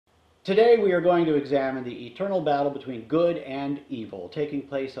Today we are going to examine the eternal battle between good and evil taking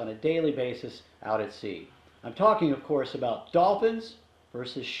place on a daily basis out at sea. I'm talking, of course, about dolphins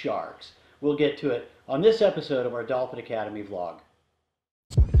versus sharks. We'll get to it on this episode of our Dolphin Academy vlog.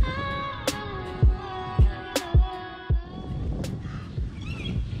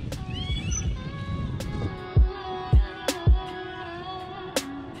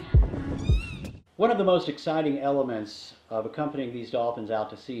 One of the most exciting elements of accompanying these dolphins out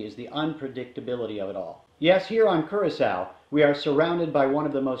to sea is the unpredictability of it all. Yes, here on Curacao, we are surrounded by one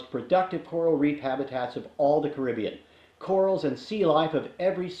of the most productive coral reef habitats of all the Caribbean, corals and sea life of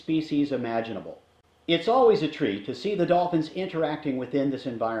every species imaginable. It's always a treat to see the dolphins interacting within this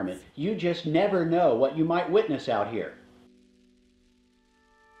environment. You just never know what you might witness out here.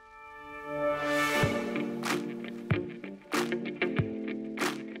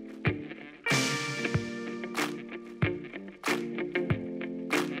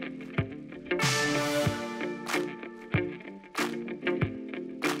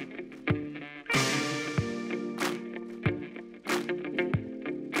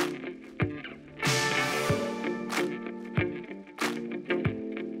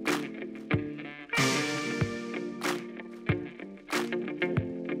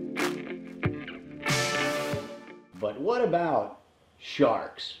 But what about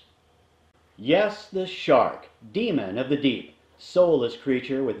sharks? Yes, the shark, demon of the deep, soulless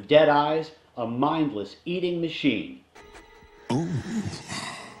creature with dead eyes, a mindless eating machine. Ooh,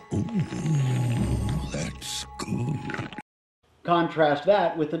 that's good. Contrast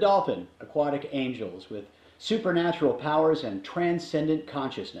that with the dolphin, aquatic angels with supernatural powers and transcendent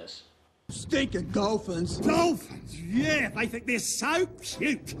consciousness. Stinking dolphins. Dolphins? Yeah, they think they're so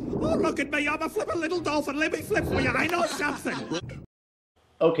cute. Oh, look at me, I'm a flippin' little dolphin. Let me flip for you, I know something.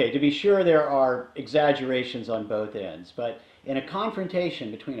 Okay, to be sure there are exaggerations on both ends, but in a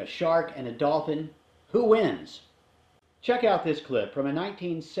confrontation between a shark and a dolphin, who wins? Check out this clip from a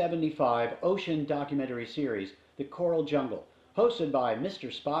 1975 ocean documentary series, The Coral Jungle, hosted by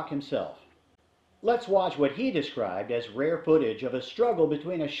Mr. Spock himself. Let's watch what he described as rare footage of a struggle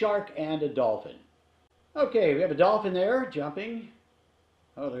between a shark and a dolphin. Okay, we have a dolphin there jumping.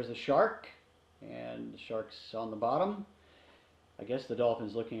 Oh, there's a shark, and the shark's on the bottom. I guess the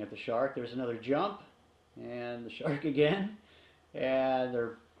dolphin's looking at the shark. There's another jump, and the shark again. And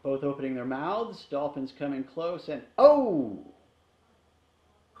they're both opening their mouths. Dolphin's coming close, and oh!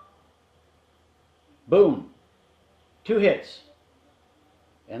 Boom! 2 hits.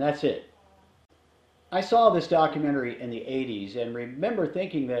 And that's it. I saw this documentary in the 80s and remember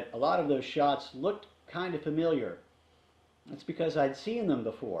thinking that a lot of those shots looked kind of familiar. That's because I'd seen them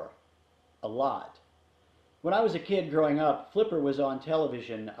before. A lot. When I was a kid growing up, Flipper was on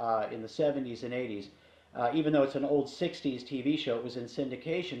television in the 70s and 80s. Even though it's an old 60s TV show, it was in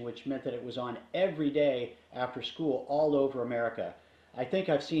syndication, which meant that it was on every day after school all over America. I think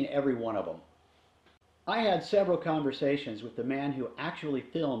I've seen every one of them. I had several conversations with the man who actually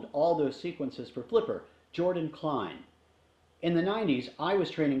filmed all those sequences for Flipper, Jordan Klein. In the 90s, I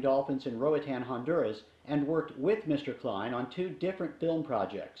was training dolphins in Roatan, Honduras, and worked with Mr. Klein on 2 different film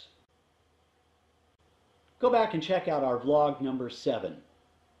projects. Go back and check out our vlog number 7.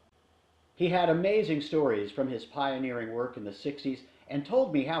 He had amazing stories from his pioneering work in the 60s and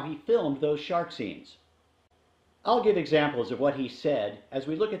told me how he filmed those shark scenes. I'll give examples of what he said as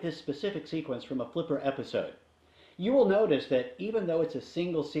we look at this specific sequence from a Flipper episode. You will notice that even though it's a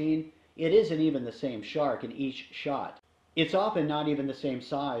single scene, it isn't even the same shark in each shot. It's often not even the same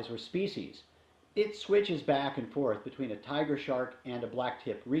size or species. It switches back and forth between a tiger shark and a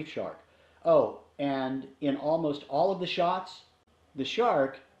black-tipped reef shark. Oh, and in almost all of the shots, the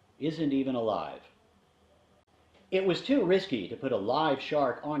shark isn't even alive. It was too risky to put a live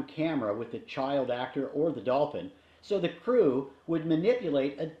shark on camera with the child actor or the dolphin, so the crew would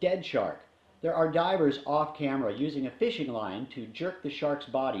manipulate a dead shark. There are divers off camera using a fishing line to jerk the shark's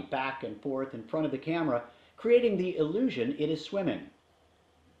body back and forth in front of the camera, creating the illusion it is swimming.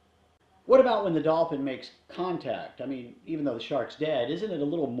 What about when the dolphin makes contact? I mean, even though the shark's dead, isn't it a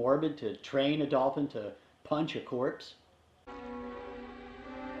little morbid to train a dolphin to punch a corpse?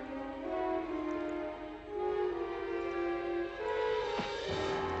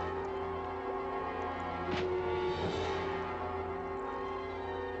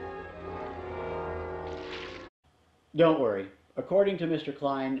 Don't worry. According to Mr.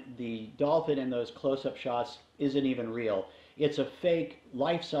 Klein, the dolphin in those close-up shots isn't even real. It's a fake,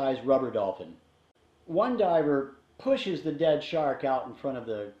 life-size rubber dolphin. One diver pushes the dead shark out in front of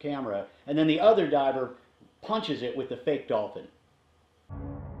the camera, and then the other diver punches it with the fake dolphin.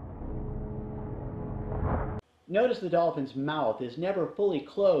 Notice the dolphin's mouth is never fully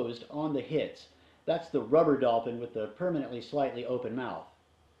closed on the hits. That's the rubber dolphin with the permanently slightly open mouth.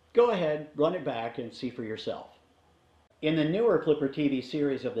 Go ahead, run it back and see for yourself. In the newer Flipper TV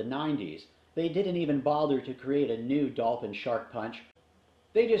series of the 90s, they didn't even bother to create a new dolphin shark punch.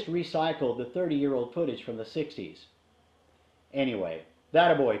 They just recycled the 30-year-old footage from the 60s. Anyway,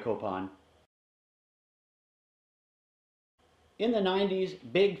 that a boy, Copan. In the 90s,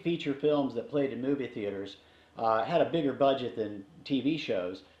 big feature films that played in movie theaters had a bigger budget than TV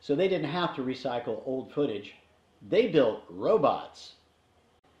shows, so they didn't have to recycle old footage. They built robots.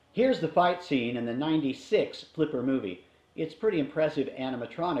 Here's the fight scene in the 96 Flipper movie. It's pretty impressive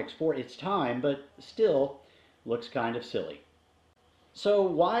animatronics for its time, but still looks kind of silly. So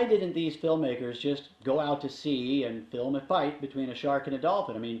why didn't these filmmakers just go out to sea and film a fight between a shark and a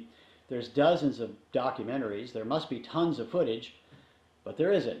dolphin? I mean, there's dozens of documentaries, there must be tons of footage, but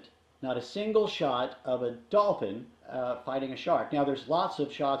there isn't. Not a single shot of a dolphin fighting a shark. Now, there's lots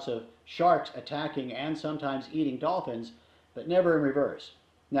of shots of sharks attacking and sometimes eating dolphins, but never in reverse.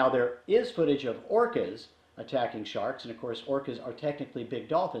 Now, there is footage of orcas attacking sharks, and of course orcas are technically big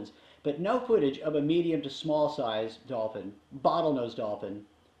dolphins, but no footage of a medium to small size dolphin, bottlenose dolphin,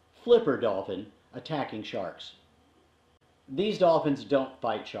 flipper dolphin attacking sharks. These dolphins don't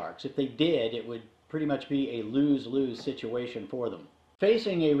fight sharks. If they did, it would pretty much be a lose-lose situation for them.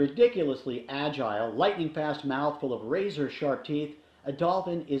 Facing a ridiculously agile, lightning-fast mouth full of razor-sharp teeth, a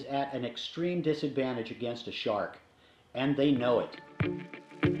dolphin is at an extreme disadvantage against a shark, and they know it.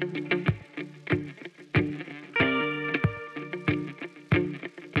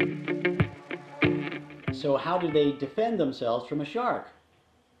 So how do they defend themselves from a shark?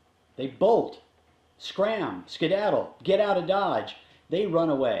 They bolt, scram, skedaddle, get out of dodge. They run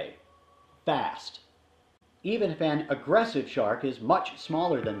away, fast. Even if an aggressive shark is much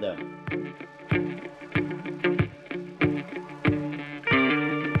smaller than them.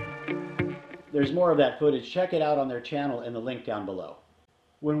 There's more of that footage. Check it out on their channel in the link down below.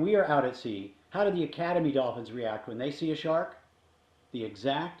 When we are out at sea, how do the Academy dolphins react when they see a shark? The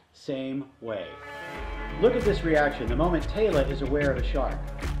exact same way. Look at this reaction the moment Taylor is aware of a shark.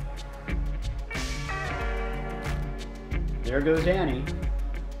 There goes Annie.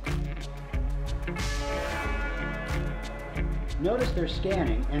 Notice they're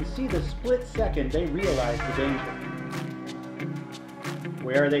scanning and see the split second they realize the danger.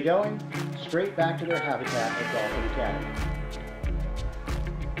 Where are they going? Straight back to their habitat at Dolphin Academy.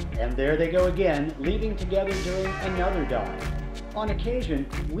 And there they go again, leaving together during another dive. On occasion,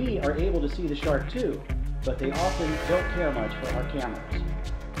 we are able to see the shark too, but they often don't care much for our cameras.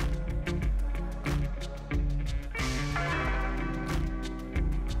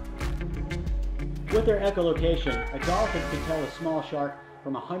 With their echolocation, a dolphin can tell a small shark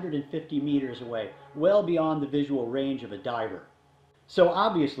from 150 meters away, well beyond the visual range of a diver. So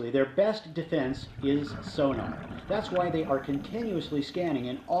obviously their best defense is sonar. That's why they are continuously scanning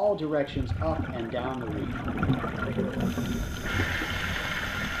in all directions up and down the reef.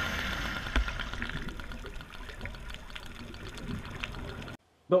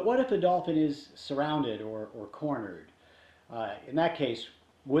 But what if a dolphin is surrounded or cornered? In that case,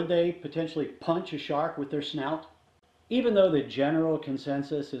 would they potentially punch a shark with their snout? Even though the general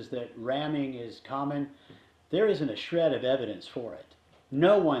consensus is that ramming is common, there isn't a shred of evidence for it.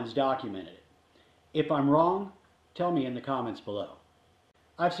 No one's documented it. If I'm wrong, tell me in the comments below.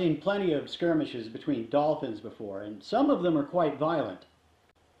 I've seen plenty of skirmishes between dolphins before, and some of them are quite violent.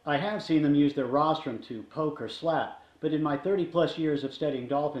 I have seen them use their rostrum to poke or slap, but in my 30-plus years of studying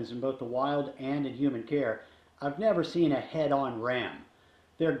dolphins in both the wild and in human care, I've never seen a head-on ram.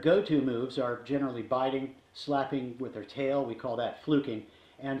 Their go-to moves are generally biting, slapping with their tail, we call that fluking,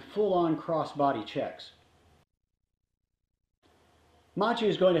 and full-on cross-body checks. Machu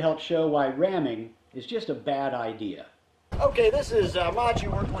is going to help show why ramming is just a bad idea. Okay, this is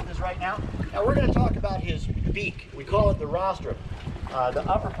Machu working with us right now. Now we're going to talk about his beak. We call it the rostrum. The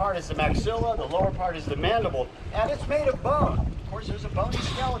upper part is the maxilla, the lower part is the mandible, and it's made of bone. Of course, there's a bony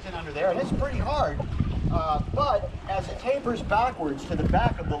skeleton under there, and it's pretty hard. But as it tapers backwards to the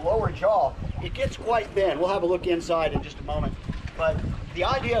back of the lower jaw, it gets quite thin. We'll have a look inside in just a moment. But the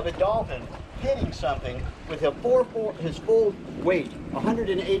idea of a dolphin hitting something with his full weight,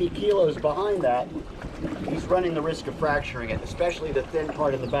 180 kilos behind that, he's running the risk of fracturing it, especially the thin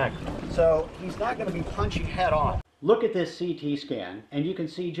part in the back. So he's not going to be punching head on. Look at this CT scan, and you can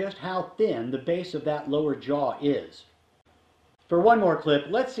see just how thin the base of that lower jaw is. For one more clip,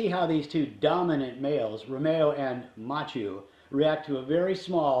 let's see how these two dominant males, Romeo and Machu, react to a very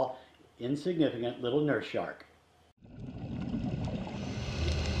small, insignificant little nurse shark.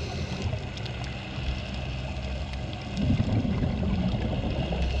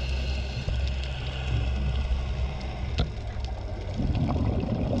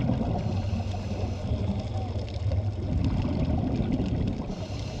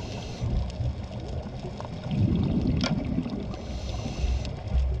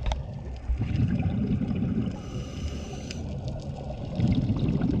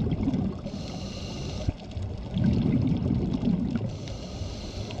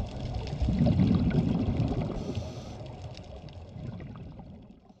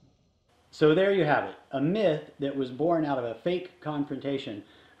 So there you have it. A myth that was born out of a fake confrontation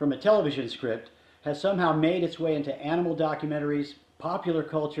from a television script has somehow made its way into animal documentaries, popular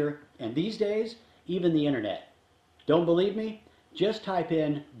culture, and these days, even the internet. Don't believe me? Just type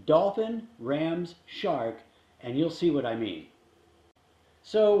in dolphin, rams, shark, and you'll see what I mean.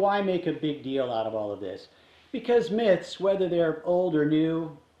 So why make a big deal out of all of this? Because myths, whether they're old or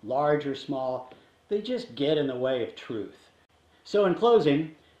new, large or small, they just get in the way of truth. So in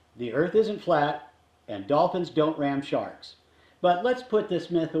closing, the earth isn't flat, and dolphins don't ram sharks. But let's put this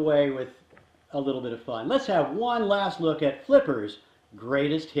myth away with a little bit of fun. Let's have one last look at Flipper's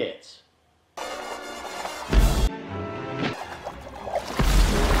greatest hits.